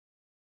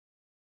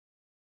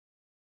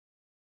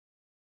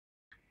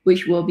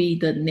which will be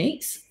the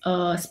next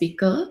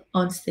speaker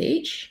on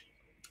stage.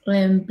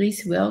 And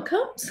please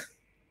welcome.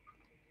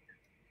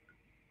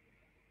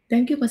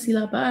 Thank you,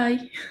 Pasila.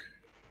 Bye.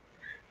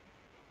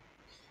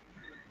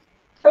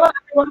 Hello,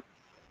 everyone.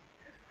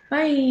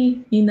 Hi,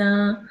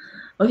 Nina.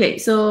 Okay,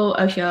 so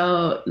I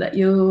shall let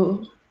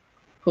you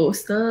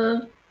host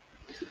the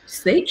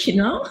stage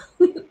now.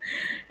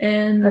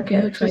 And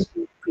Okay, we'll try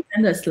to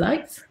present the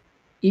slides.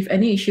 If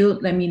any issue,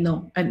 let me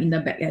know. I'm in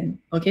the back end.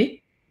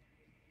 Okay.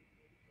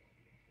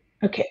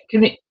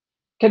 okay.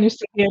 Can you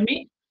still hear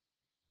me?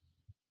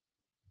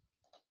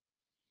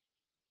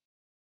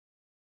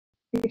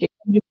 Okay,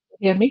 can you still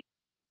hear me?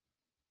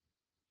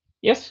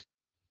 Yes.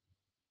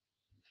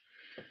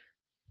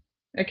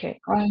 Okay,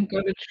 I'm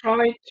going to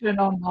try turn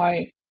on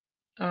my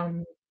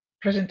um,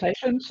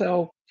 presentation.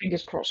 So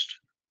fingers crossed.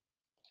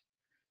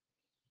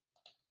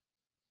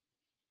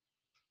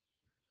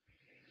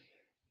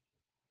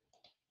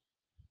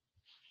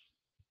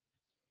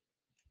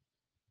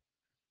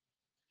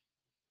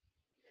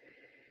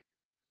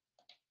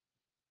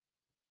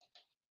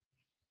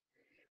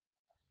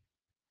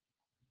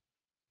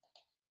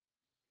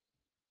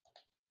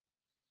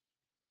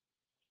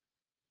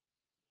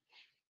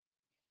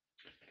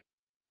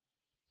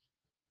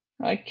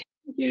 Can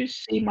you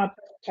see my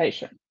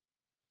presentation?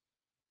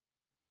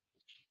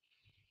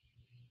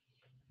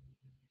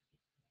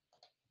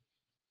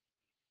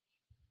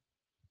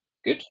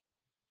 Good.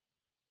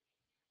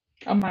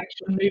 I'm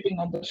actually moving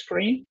on the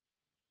screen.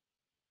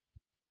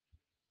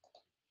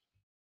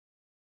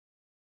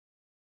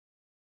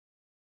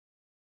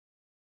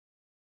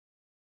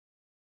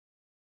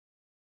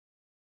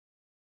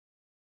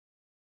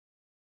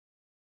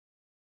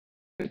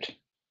 Good.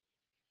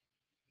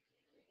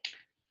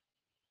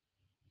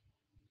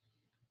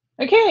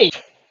 Okay.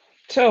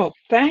 So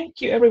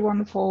thank you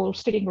everyone for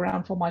sticking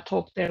around for my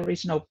talk. There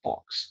is no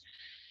box.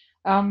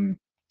 Um,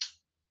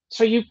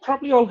 so you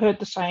probably all heard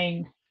the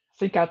saying,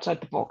 "Think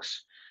outside the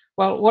box."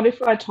 Well, what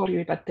if I told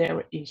you that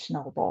there is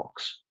no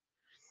box?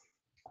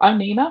 I'm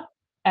Nina,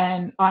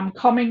 and I'm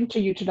coming to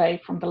you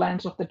today from the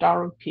lands of the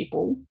Darug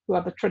people, who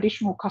are the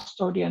traditional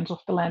custodians of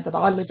the land that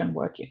I live and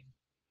work in.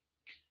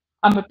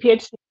 I'm a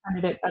PhD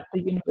candidate at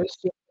the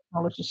University of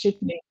Technology,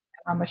 Sydney,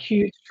 and I'm a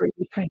huge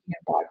 3D printing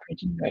and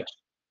bioprinting nerd.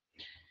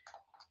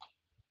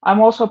 I'm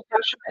also a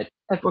passionate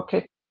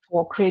advocate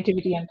for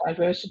creativity and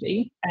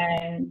diversity,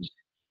 and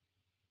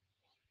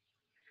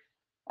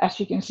as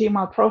you can see in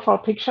my profile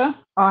picture,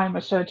 I'm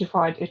a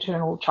certified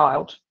eternal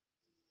child.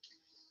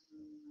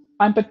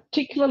 I'm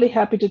particularly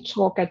happy to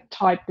talk at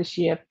TIPE this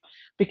year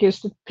because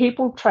the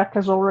People track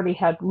has already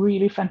had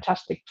really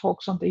fantastic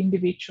talks on the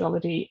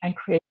individuality and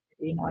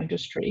creativity in our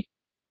industry,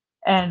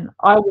 and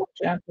I want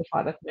to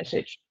amplify that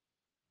message.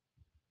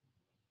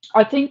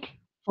 I think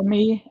for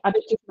me,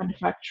 additive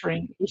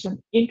manufacturing is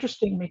an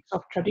interesting mix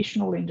of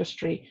traditional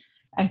industry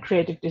and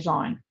creative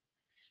design.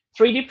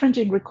 3D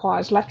printing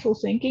requires lateral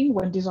thinking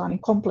when designing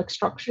complex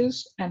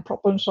structures and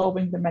problem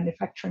solving the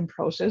manufacturing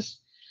process.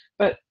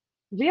 But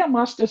we are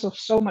masters of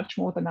so much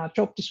more than our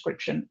job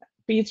description,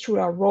 be it through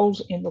our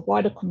roles in the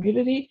wider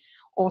community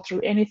or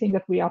through anything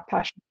that we are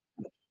passionate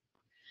about.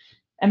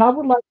 And I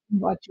would like to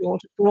invite you all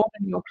to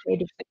broaden your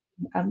creative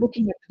thinking and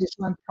looking at the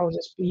design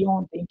process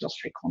beyond the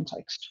industry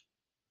context.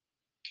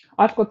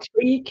 I've got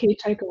three key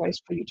takeaways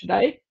for you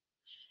today,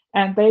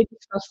 and they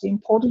discuss the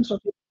importance of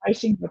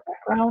embracing your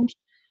background,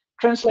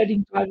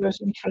 translating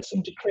diverse interests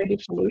into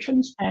creative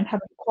solutions, and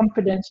having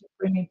confidence in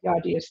bringing the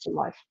ideas to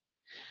life.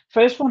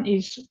 First one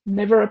is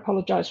never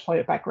apologize for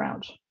your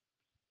background.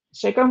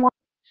 Second one,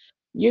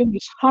 you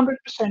miss 100%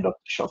 of the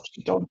shots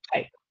you don't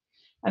take.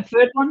 And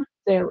third one,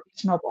 there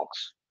is no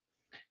box.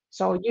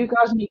 So you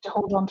guys need to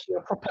hold on to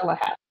your propeller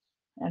hat.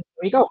 And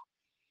here we go.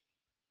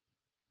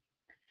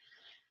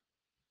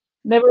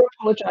 Never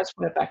apologize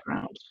for your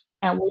background.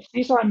 And with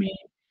this, I mean,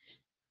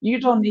 you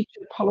don't need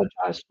to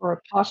apologize for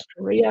a past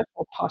career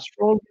or past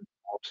role you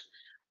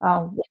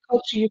held, what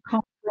culture you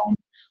come from,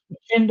 what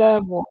gender,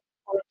 what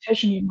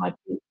orientation you might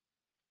be.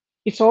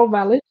 It's all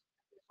valid.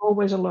 There's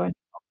always a learning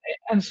from it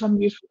and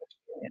some useful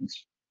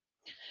experience.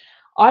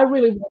 I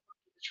really welcome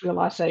this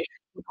realization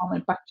when I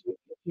went back to it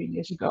a few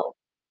years ago.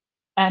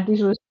 And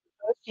this was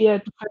the first year,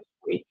 the first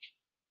week,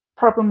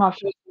 probably my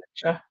first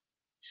lecture,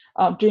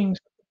 doing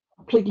something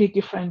completely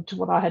different to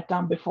what I had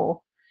done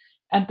before.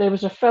 And there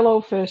was a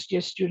fellow first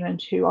year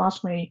student who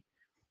asked me,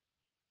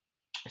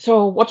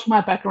 "So, what's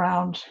my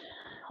background?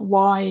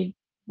 Why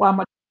am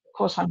I doing the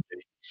course I'm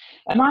doing?"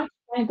 And I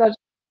explained that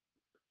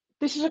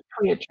this is a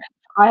career change.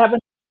 I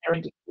haven't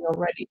experienced it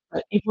already,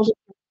 but it wasn't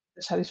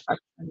the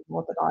satisfaction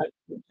anymore that I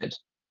wanted.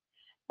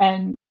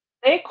 And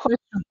their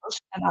question was,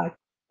 and I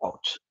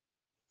quote,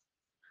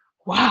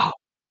 "Wow,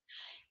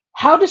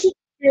 how does it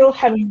feel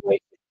having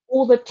wasted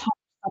all the time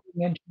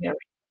studying engineering?"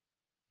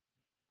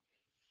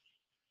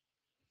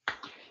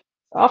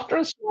 After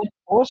a slight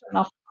pause and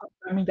after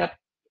confirming that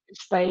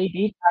they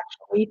did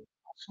actually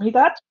ask me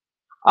that,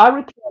 I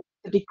replied,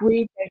 "The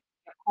degree gave me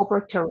a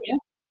corporate career,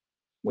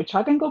 which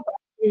I can go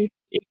back to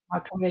if my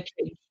career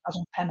change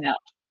doesn't pan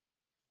out.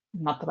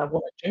 Not that I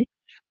wanted to."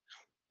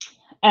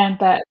 and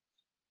that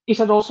it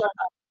had also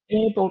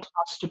enabled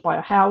us to buy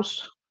a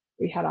house.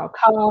 We had our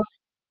car,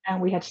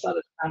 and we had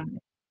started a family.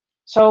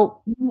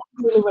 So not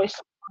really waste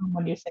of time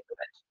when you think of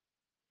it.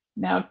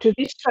 Now, to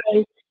this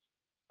day,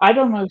 I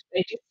don't know if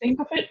they did think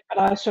of it, but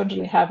I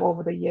certainly have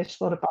over the years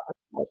thought about it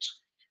a lot.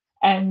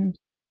 And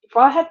if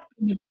I had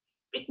been a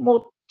bit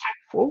more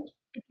tactful, a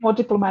bit more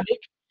diplomatic,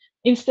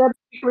 instead of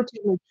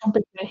figuratively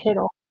chomping their head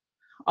off,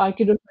 I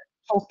could have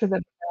talked to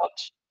them about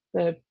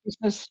the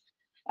business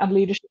and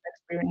leadership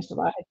experience that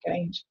I had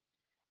gained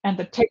and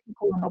the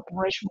technical and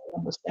operational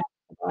understanding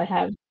that I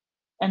have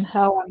and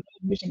how I'm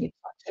using it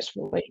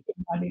successfully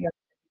in my new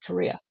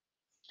career.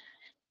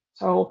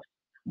 So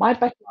my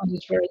background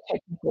is very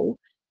technical.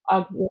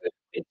 I've worked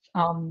with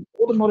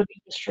automotive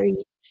industry,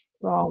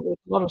 with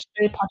a lot of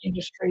spare part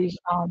industries.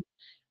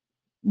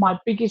 My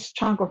biggest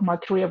chunk of my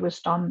career was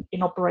done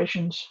in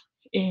operations,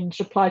 in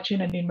supply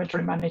chain and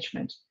inventory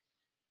management.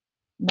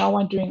 Now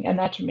I'm doing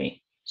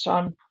anatomy. So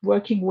I'm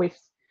working with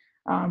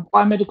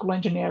biomedical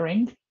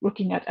engineering,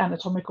 looking at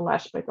anatomical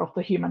aspect of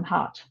the human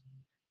heart.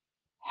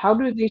 How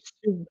do these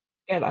two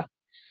together?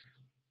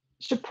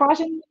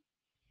 Surprisingly,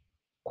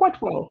 quite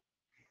well.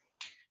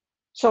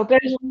 So there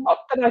is a lot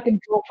that I can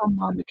draw from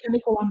my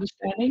mechanical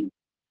understanding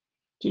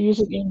to use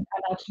it in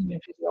anatomy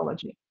and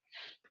physiology,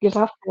 because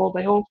after all,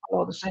 they all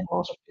follow the same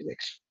laws of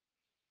physics.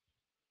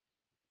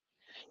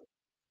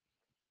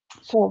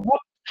 So what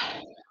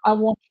I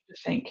want you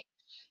to think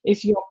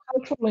is your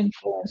cultural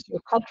influence,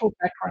 your cultural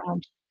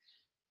background,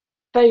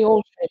 they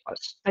all shape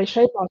us. They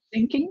shape our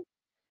thinking,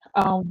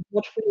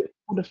 what we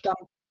would have done,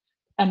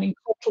 and in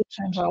cultural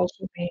terms, I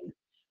also mean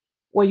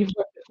where you've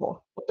worked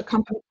before, what the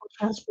company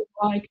culture has been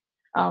like,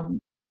 um,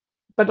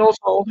 but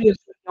also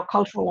obviously your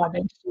cultural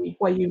identity,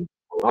 where you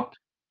grew up,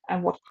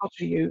 and what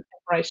culture you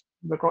embraced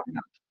when you were growing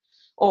up,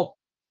 or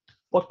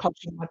what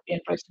culture you might be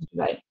embracing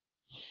today.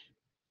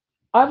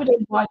 I would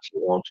invite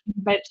you all to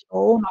embed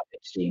your own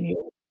identity in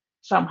you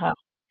somehow.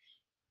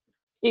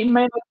 It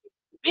may not be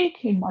big,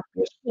 it might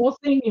be a small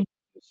thing, it might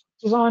be a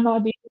design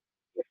idea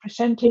you're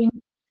presenting,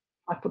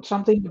 I put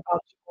something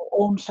about your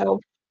own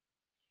self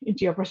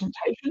into your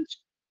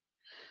presentations,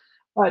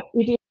 but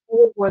it is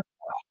all worth.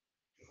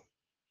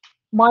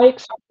 My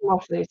example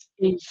of this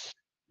is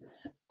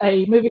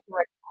a movie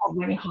director called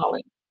Rennie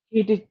Harlin.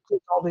 He did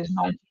all these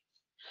 1990s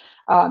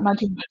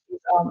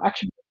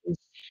action movies,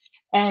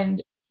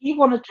 and he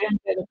wanted to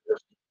embed a bit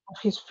of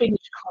his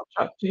Finnish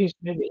culture to his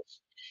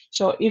movies.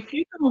 So if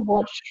you can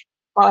watch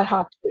Die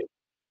Hard 2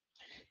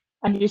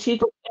 and you see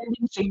the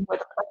ending scene where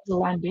the planes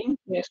are landing,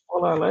 yes,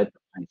 spoiler alert, the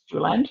planes do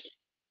land,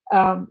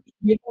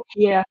 you will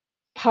hear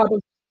part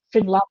of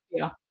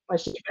Finlandia by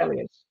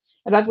Sibelius.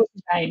 And that was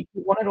his aim.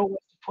 He wanted always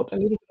to put a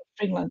little bit of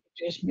Finland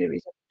into his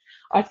movies.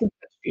 I think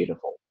that's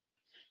beautiful.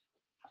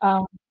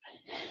 Um,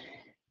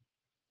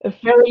 a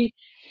very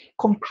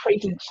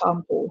concrete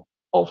example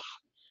of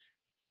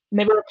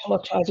never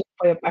apologizing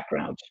for your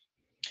background.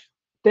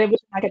 There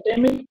was an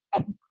academic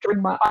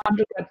during my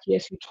undergrad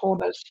years who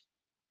taught us,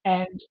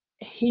 and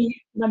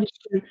he managed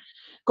to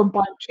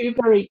combine two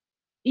very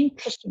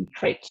interesting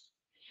traits.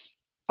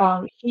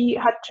 He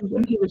had to,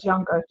 when he was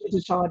younger, to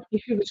decide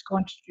if he was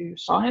going to do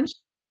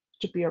science,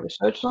 to be a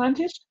research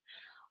scientist,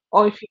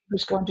 or if he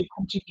was going to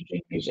continue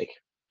doing music.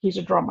 He's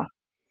a drummer,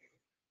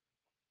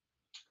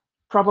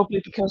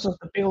 probably because of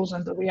the bills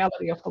and the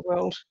reality of the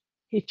world.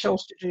 He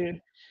chose to do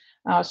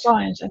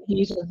science, and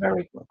he is a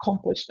very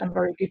accomplished and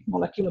very good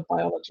molecular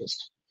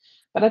biologist.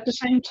 But at the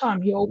same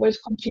time, he always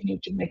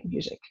continued to make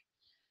music.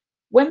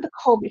 When the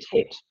COVID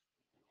hit,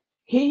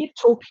 he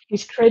took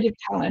his creative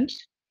talent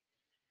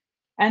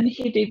and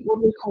he did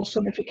what we call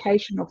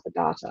sonification of the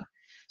data.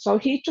 So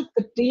he took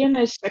the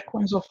DNA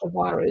sequence of the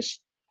virus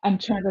and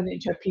turned it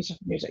into a piece of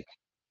music.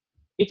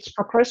 It's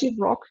progressive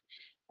rock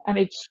and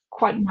it's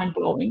quite mind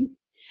blowing.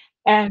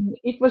 And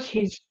it was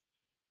his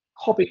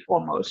hobby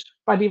almost,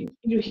 but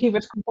he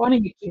was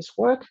combining it to his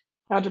work,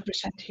 how to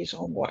present his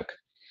own work.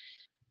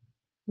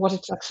 Was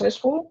it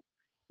successful?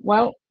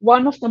 Well,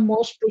 one of the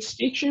most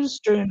prestigious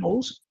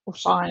journals of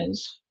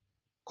science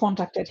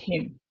contacted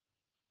him,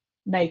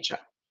 Nature.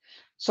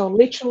 So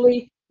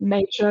literally,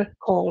 Nature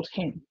called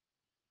him,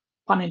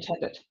 pun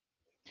intended.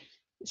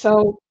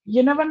 So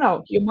you never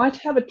know. You might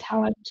have a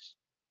talent,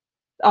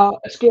 a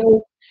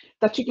skill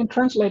that you can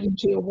translate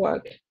into your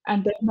work,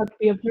 and there might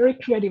be a very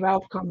creative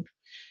outcome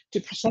to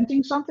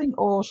presenting something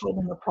or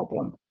solving a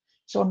problem.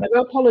 So never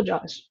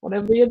apologize.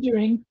 Whatever you're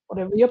doing,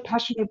 whatever you're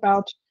passionate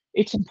about,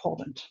 it's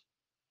important.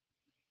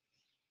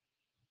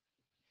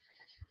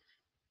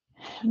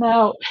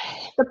 Now,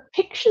 the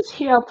pictures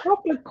here are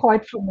probably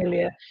quite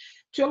familiar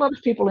to a lot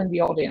of people in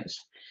the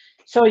audience.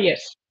 So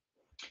yes,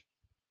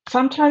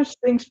 sometimes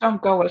things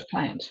don't go as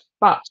planned,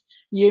 but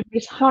you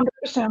miss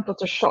 100% of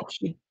the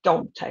shots you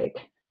don't take.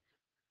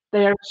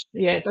 There's,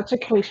 yeah, that's a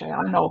cliche,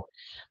 I know,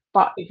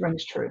 but it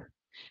rings true.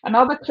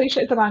 Another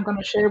cliche that I'm going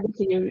to share with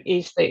you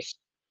is this: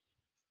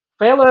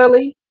 fail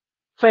early,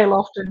 fail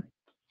often,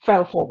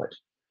 fail forward.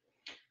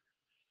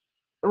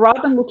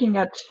 Rather than looking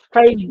at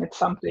failing at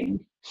something,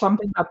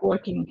 something not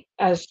working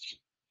as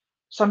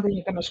something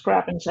you're going to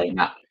scrap and say,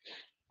 nah,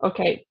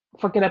 okay,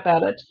 forget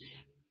about it.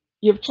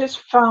 You've just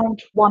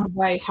found one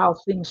way how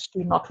things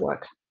do not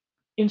work.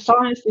 In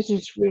science, this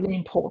is really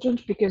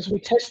important because we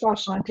test our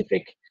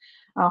scientific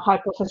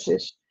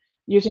hypothesis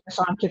using a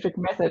scientific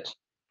method,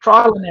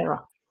 trial and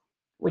error.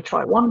 We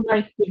try one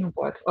way, didn't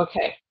work.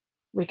 Okay,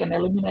 we can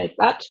eliminate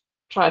that,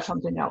 try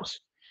something else.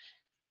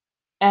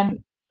 And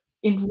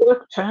in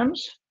work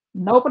terms,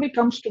 nobody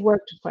comes to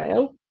work to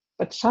fail,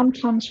 but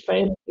sometimes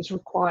failing is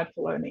required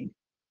for learning.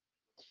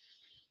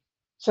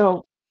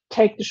 So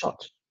take the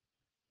shot.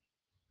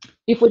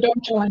 If we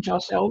don't challenge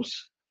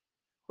ourselves,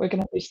 we're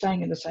going to be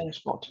staying in the same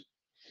spot.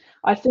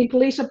 I think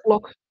Lisa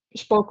Block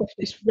spoke of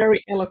this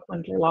very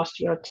eloquently last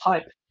year at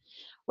TIPE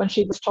when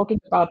she was talking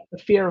about the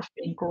fear of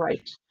being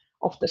great,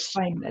 of the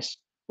sameness.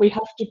 We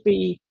have to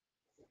be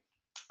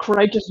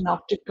courageous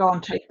enough to go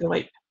and take the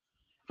leap.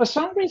 For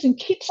some reason,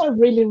 kids are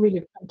really,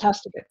 really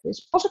fantastic at this,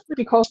 possibly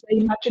because their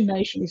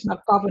imagination is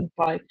not governed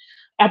by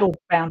adult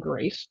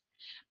boundaries.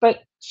 But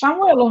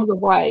somewhere along the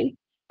way,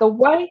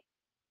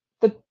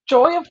 the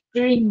joy of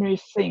doing new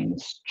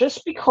things,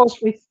 just because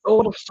we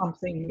thought of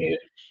something new,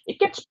 it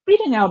gets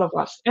beaten out of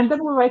us, and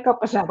then we wake up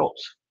as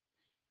adults.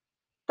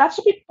 That's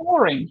a bit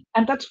boring,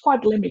 and that's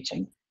quite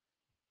limiting.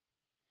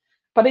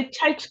 But it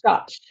takes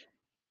guts,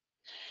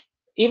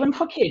 even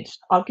for kids.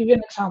 I'll give you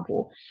an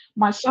example.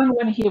 My son,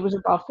 when he was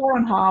about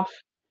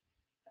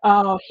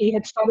 4.5, he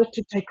had started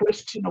to take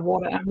risks in the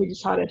water, and we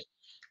decided,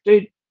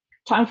 dude,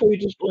 time for you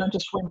to learn to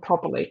swim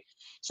properly.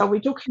 So we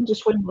took him to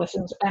swim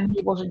lessons, and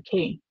he wasn't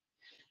keen.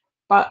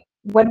 But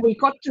when we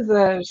got to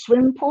the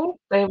swimming pool,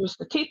 there was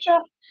the teacher,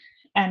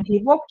 and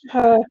he walked to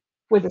her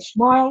with a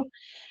smile,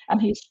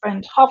 and he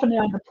spent half an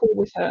hour in the pool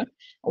with her.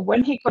 And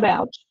when he got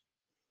out,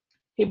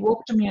 he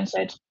walked to me and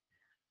said,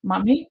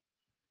 Mummy,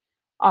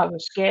 I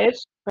was scared,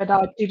 but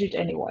I did it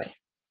anyway.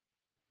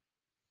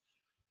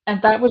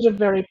 And that was a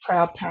very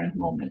proud parent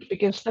moment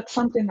because that's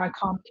something I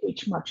can't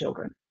teach my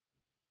children.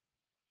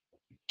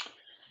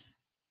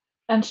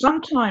 And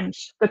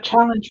sometimes the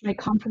challenge may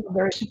come from a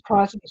very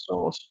surprising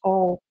source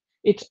or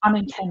it's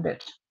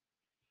unintended.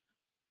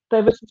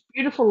 There was this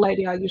beautiful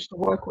lady I used to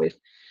work with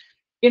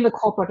in the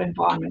corporate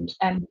environment,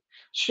 and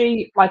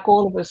she, like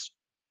all of us,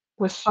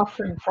 was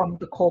suffering from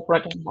the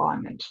corporate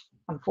environment,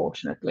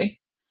 unfortunately.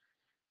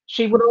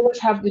 She would always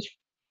have this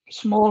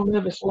small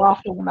nervous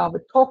laughter when I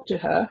would talk to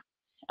her.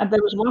 And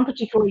there was one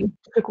particularly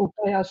difficult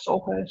day I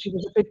saw her. She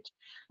was a bit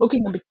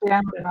looking a bit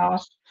down and I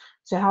asked,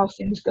 so how's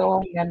things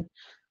going? And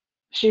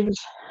she was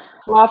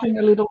laughing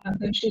a little and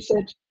then she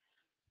said,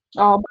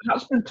 oh, my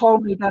husband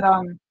told me that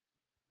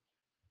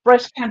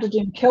breast cancer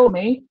didn't kill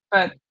me,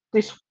 but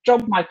this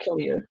job might kill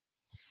you.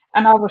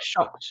 And I was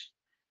shocked.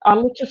 I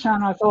looked at her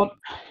and I thought,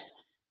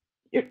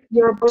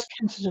 you're a breast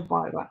cancer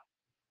survivor.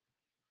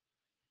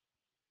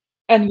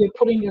 And you're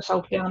putting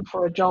yourself down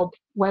for a job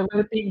where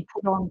we're being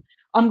put on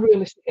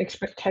unrealistic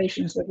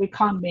expectations that we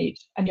can't meet,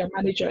 and your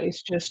manager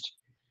is just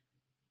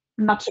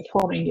not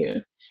supporting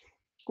you.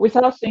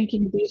 Without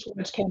thinking, these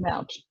words came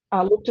out.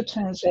 I looked at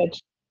her and said,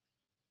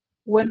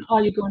 when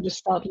are you going to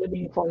start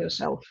living for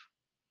yourself?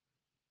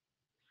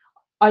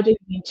 I didn't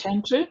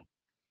intend to,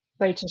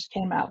 they just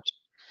came out.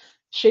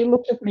 She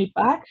looked at me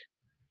back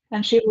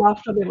and she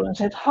laughed a little and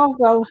said, oh,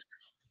 well,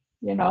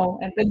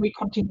 and then we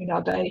continued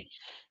our day.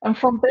 And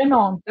from then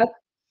on, that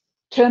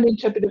turned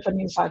into a bit of an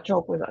inside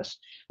joke with us.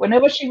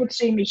 Whenever she would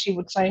see me, she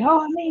would say,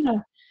 oh,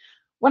 Nina,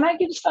 when I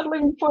get to start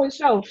living for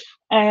yourself,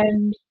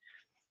 and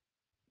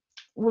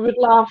we would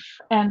laugh.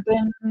 And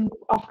then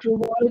after a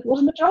while, it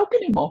wasn't a joke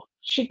anymore.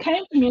 She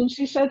came to me and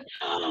she said,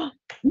 oh,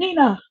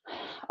 Nina,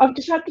 I've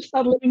decided to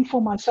start living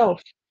for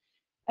myself.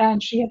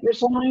 And she had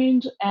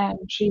resigned and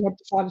she had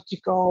decided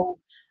to go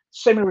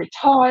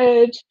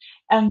semi-retired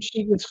and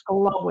she was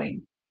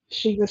glowing.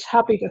 She was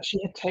happy that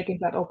she had taken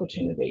that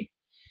opportunity.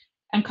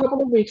 And a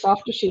couple of weeks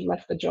after she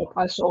left the job,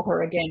 I saw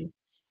her again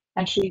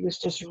and she was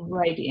just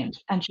radiant.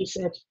 And she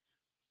said,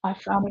 I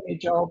found a new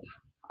job.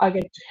 I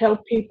get to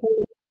help people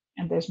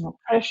and there's no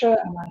pressure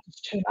and I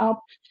just turn up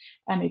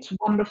and it's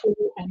wonderful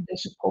and they're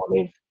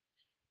supportive.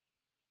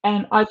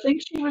 And I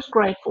think she was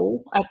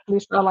grateful, at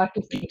least I like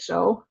to think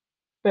so.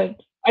 But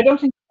I don't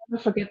think I'll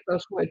ever forget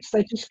those words.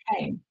 They just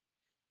came.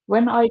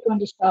 When are you going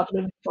to start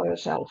living for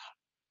yourself?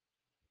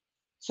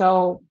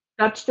 So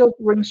that still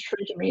rings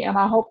true to me. And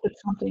I hope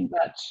that's something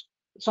that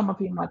some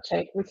of you might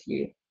take with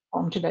you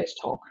on today's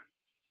talk.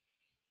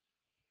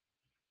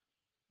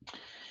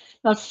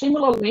 Now,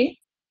 similarly,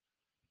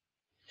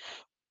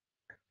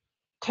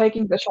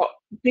 taking the shot,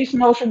 this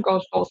notion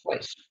goes both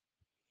ways.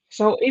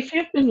 So if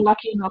you've been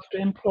lucky enough to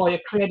employ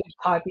a creative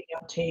type in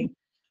your team,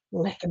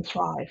 let them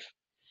thrive.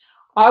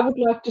 I would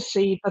like to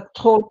see the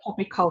tall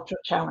poppy culture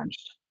challenged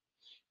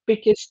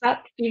because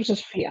that gives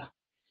us fear.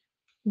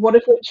 What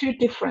if we're too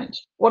different?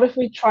 What if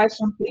we try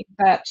something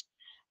that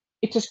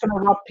it's just going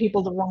to rub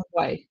people the wrong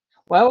way?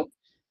 Well,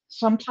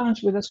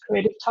 sometimes with us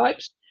creative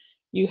types,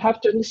 you have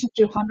to listen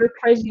to 100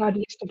 crazy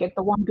ideas to get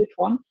the one good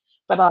one,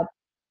 but I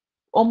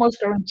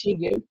almost guarantee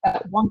you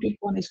that one good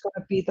one is going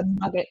to be the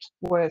nugget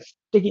worth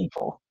digging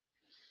for.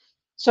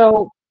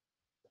 So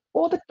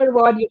All the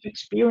variety of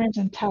experience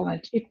and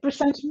talent, it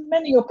presents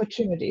many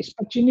opportunities,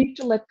 but you need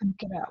to let them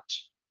get out.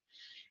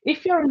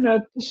 If you're in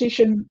a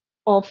position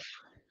of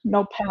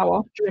no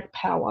power, direct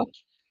power,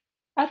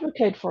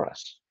 advocate for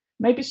us.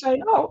 Maybe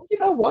say, oh, you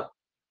know what?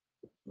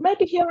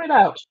 Maybe hear it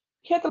out.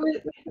 Hear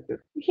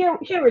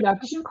it out.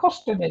 It doesn't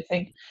cost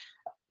anything.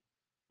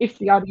 If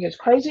the idea is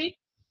crazy,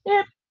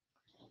 yeah,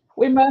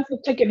 we might have to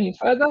take it any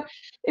further.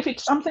 If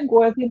it's something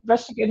worth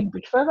investigating a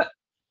bit further,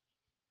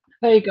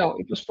 there you go.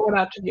 It was brought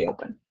out to the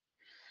open.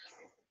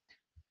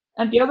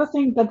 And the other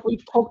thing that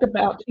we've talked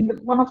about in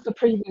one of the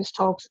previous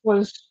talks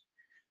was,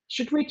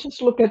 should we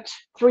just look at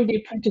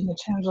 3D printing in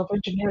terms of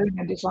engineering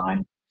and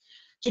design?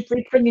 Should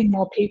we bring in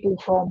more people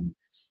from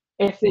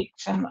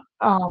ethics and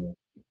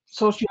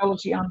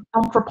sociology and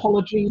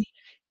anthropology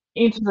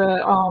into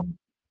the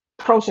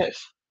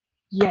process?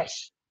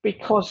 Yes,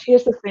 because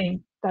here's the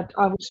thing that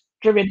I was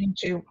driven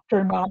into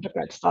during my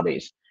undergrad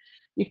studies.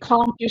 You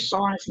can't do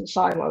science in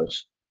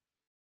silos,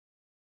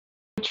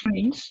 which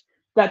means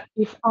that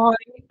if I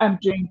am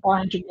doing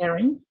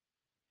bioengineering,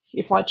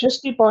 if I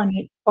just do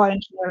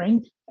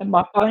bioengineering and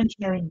my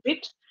bioengineering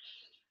bit,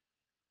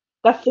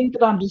 that thing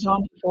that I'm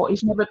designing for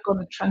is never going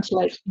to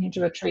translate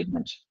into a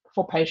treatment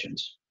for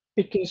patients,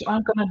 because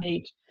I'm going to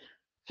need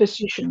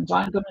physicians,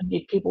 I'm going to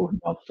need people who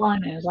know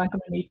finance, I'm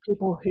going to need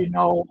people who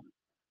know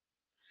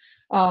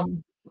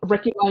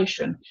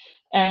regulation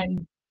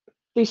and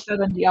this,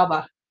 that, and the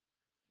other.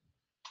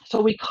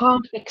 So we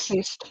can't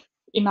exist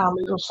in our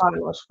little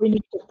silos. We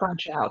need to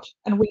branch out,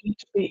 and we need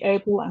to be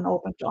able and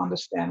open to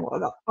understand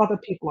what other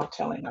people are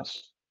telling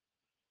us.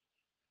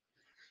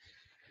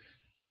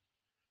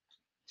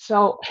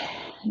 So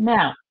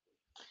now,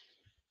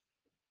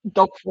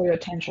 dog for your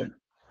attention.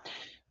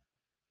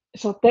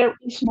 So there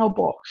is no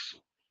box.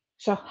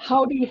 So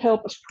how do you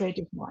help us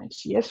creative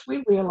minds? Yes,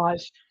 we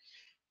realize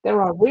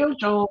there are real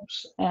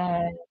jobs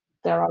and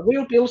there are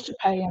real bills to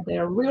pay and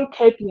there are real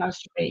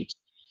KPIs to meet.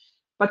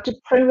 But to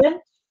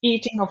prevent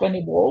eating of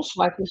any walls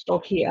like this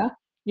dog here,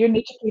 you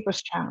need to keep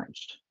us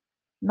challenged.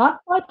 Not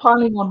by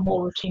piling on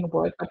more routine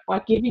work, but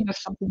by giving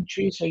us something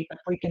juicy that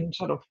we can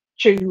sort of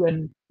chew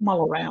and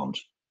mull around.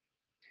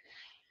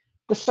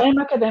 The same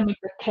academic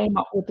that came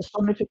up with the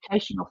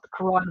sonification of the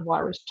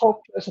coronavirus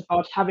talked to us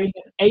about having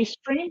an A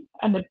stream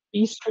and a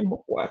B stream of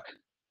work.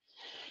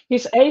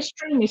 His A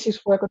stream is his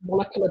work on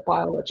molecular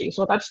biology,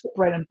 so that's the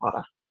bread and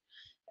butter.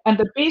 And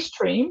the B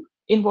stream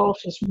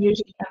involves his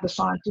music and the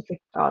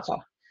scientific data.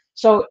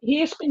 So he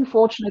has been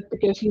fortunate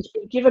because he's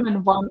been given an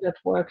environment at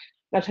work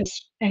that has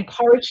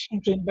encouraged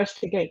him to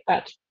investigate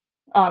that.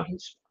 I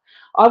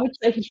would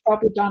say he's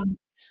probably done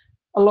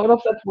a lot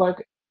of that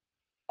work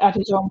at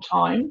his own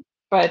time,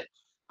 but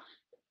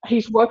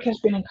his work has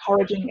been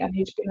encouraging and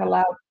he's been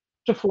allowed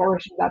to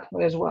flourish in that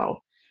way as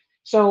well.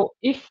 So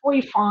if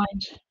we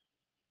find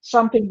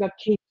something that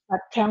keeps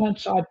that talent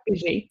side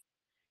busy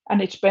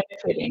and it's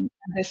benefiting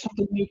and there's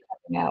something new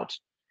coming out,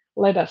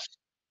 let us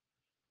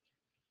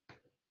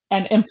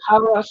and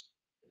empower us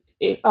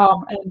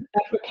and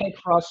advocate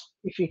for us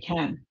if you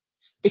can,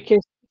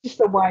 because this is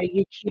the way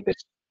you keep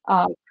it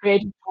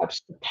creating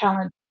types of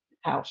talent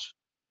house.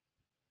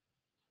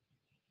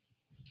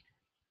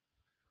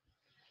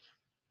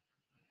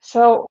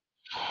 So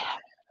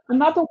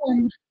another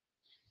one,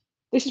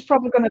 this is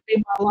probably going to be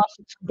my last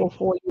example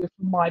for you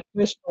from my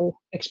personal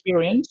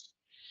experience.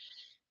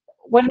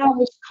 When I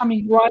was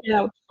coming right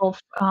out of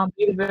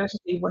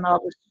university, when I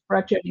was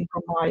graduating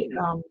from my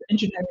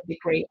engineering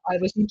degree, I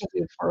was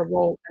interviewed for a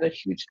role at a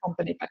huge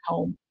company back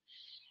home,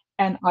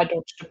 and I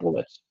dodged a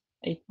bullet.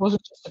 It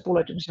wasn't just a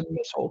bullet, it was a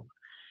missile.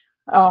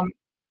 Um,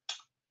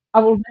 I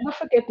will never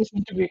forget this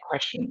interview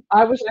question.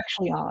 I was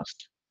actually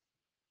asked,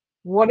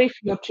 what if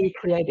you're too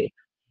creative?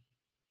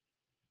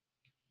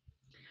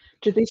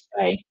 To this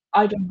day,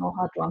 I don't know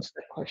how to answer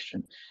that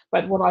question.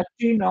 But what I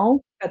do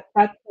know that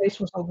that place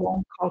was a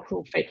wrong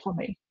cultural fit for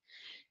me.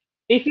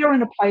 If you're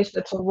in a place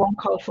that's a wrong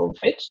cultural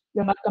fit,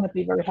 you're not going to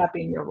be very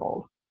happy in your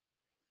role.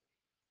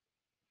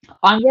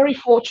 I'm very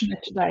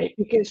fortunate today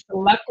because the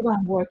lab that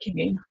I'm working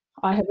in,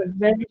 I have a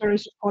very, very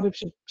supportive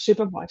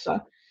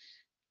supervisor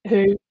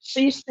who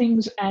sees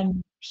things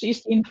and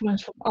sees the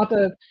influence from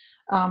other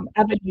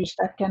avenues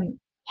that can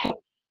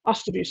help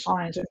us to do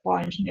science and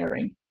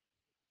bioengineering.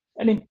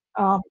 And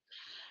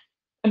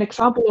an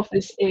example of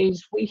this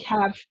is we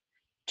have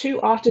two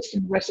artists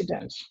in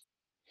residence.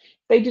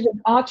 They did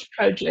an arts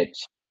project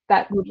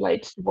that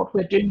relates to what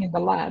we're doing in the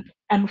lab.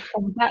 And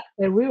from that,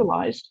 they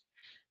realized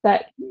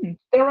that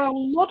there are a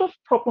lot of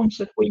problems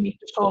that we need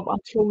to solve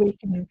until we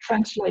can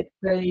translate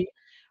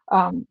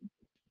um,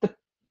 the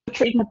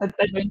treatment that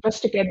they were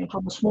investigating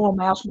from a small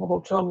mouse model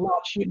to a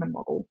large human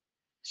model.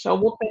 So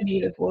what they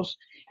needed was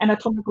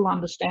anatomical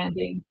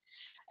understanding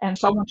and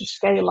someone to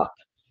scale up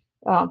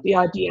the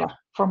idea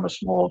from a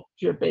small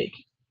to a big.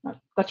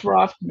 That's where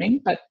I've come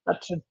in, but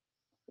that's a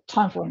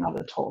time for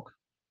another talk.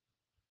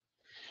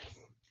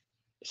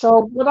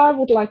 So what I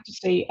would like to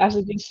see, as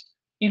it is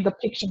in the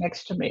picture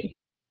next to me,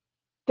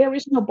 there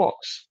is no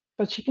box,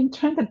 but you can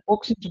turn that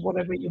box into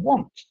whatever you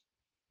want.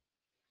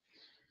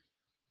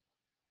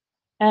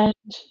 And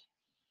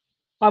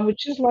I would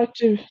just like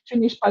to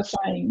finish by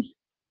saying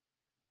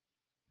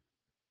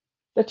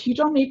that you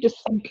don't need to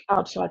think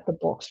outside the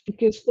box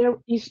because there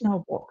is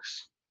no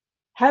box.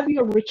 Have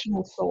your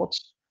original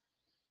thoughts,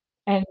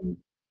 and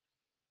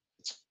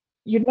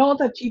you know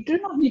that you do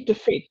not need to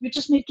fit, you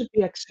just need to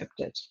be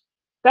accepted.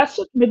 That's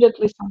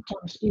admittedly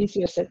sometimes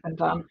easier said than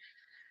done,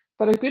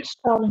 but a good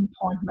starting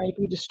point may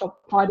be to stop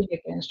fighting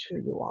against who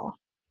you are,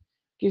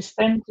 because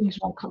then things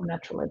won't come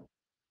naturally.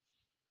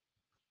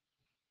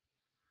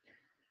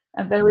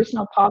 And there is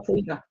no path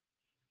either,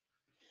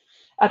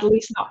 at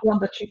least not one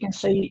that you can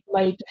see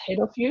laid ahead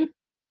of you,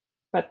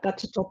 but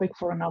that's a topic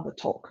for another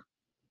talk.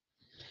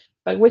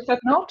 But with that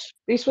note,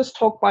 this was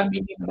talk by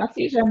me,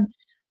 Matthews, and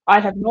I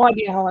have no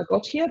idea how I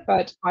got here,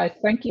 but I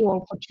thank you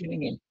all for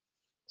tuning in.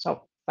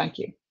 So thank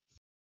you.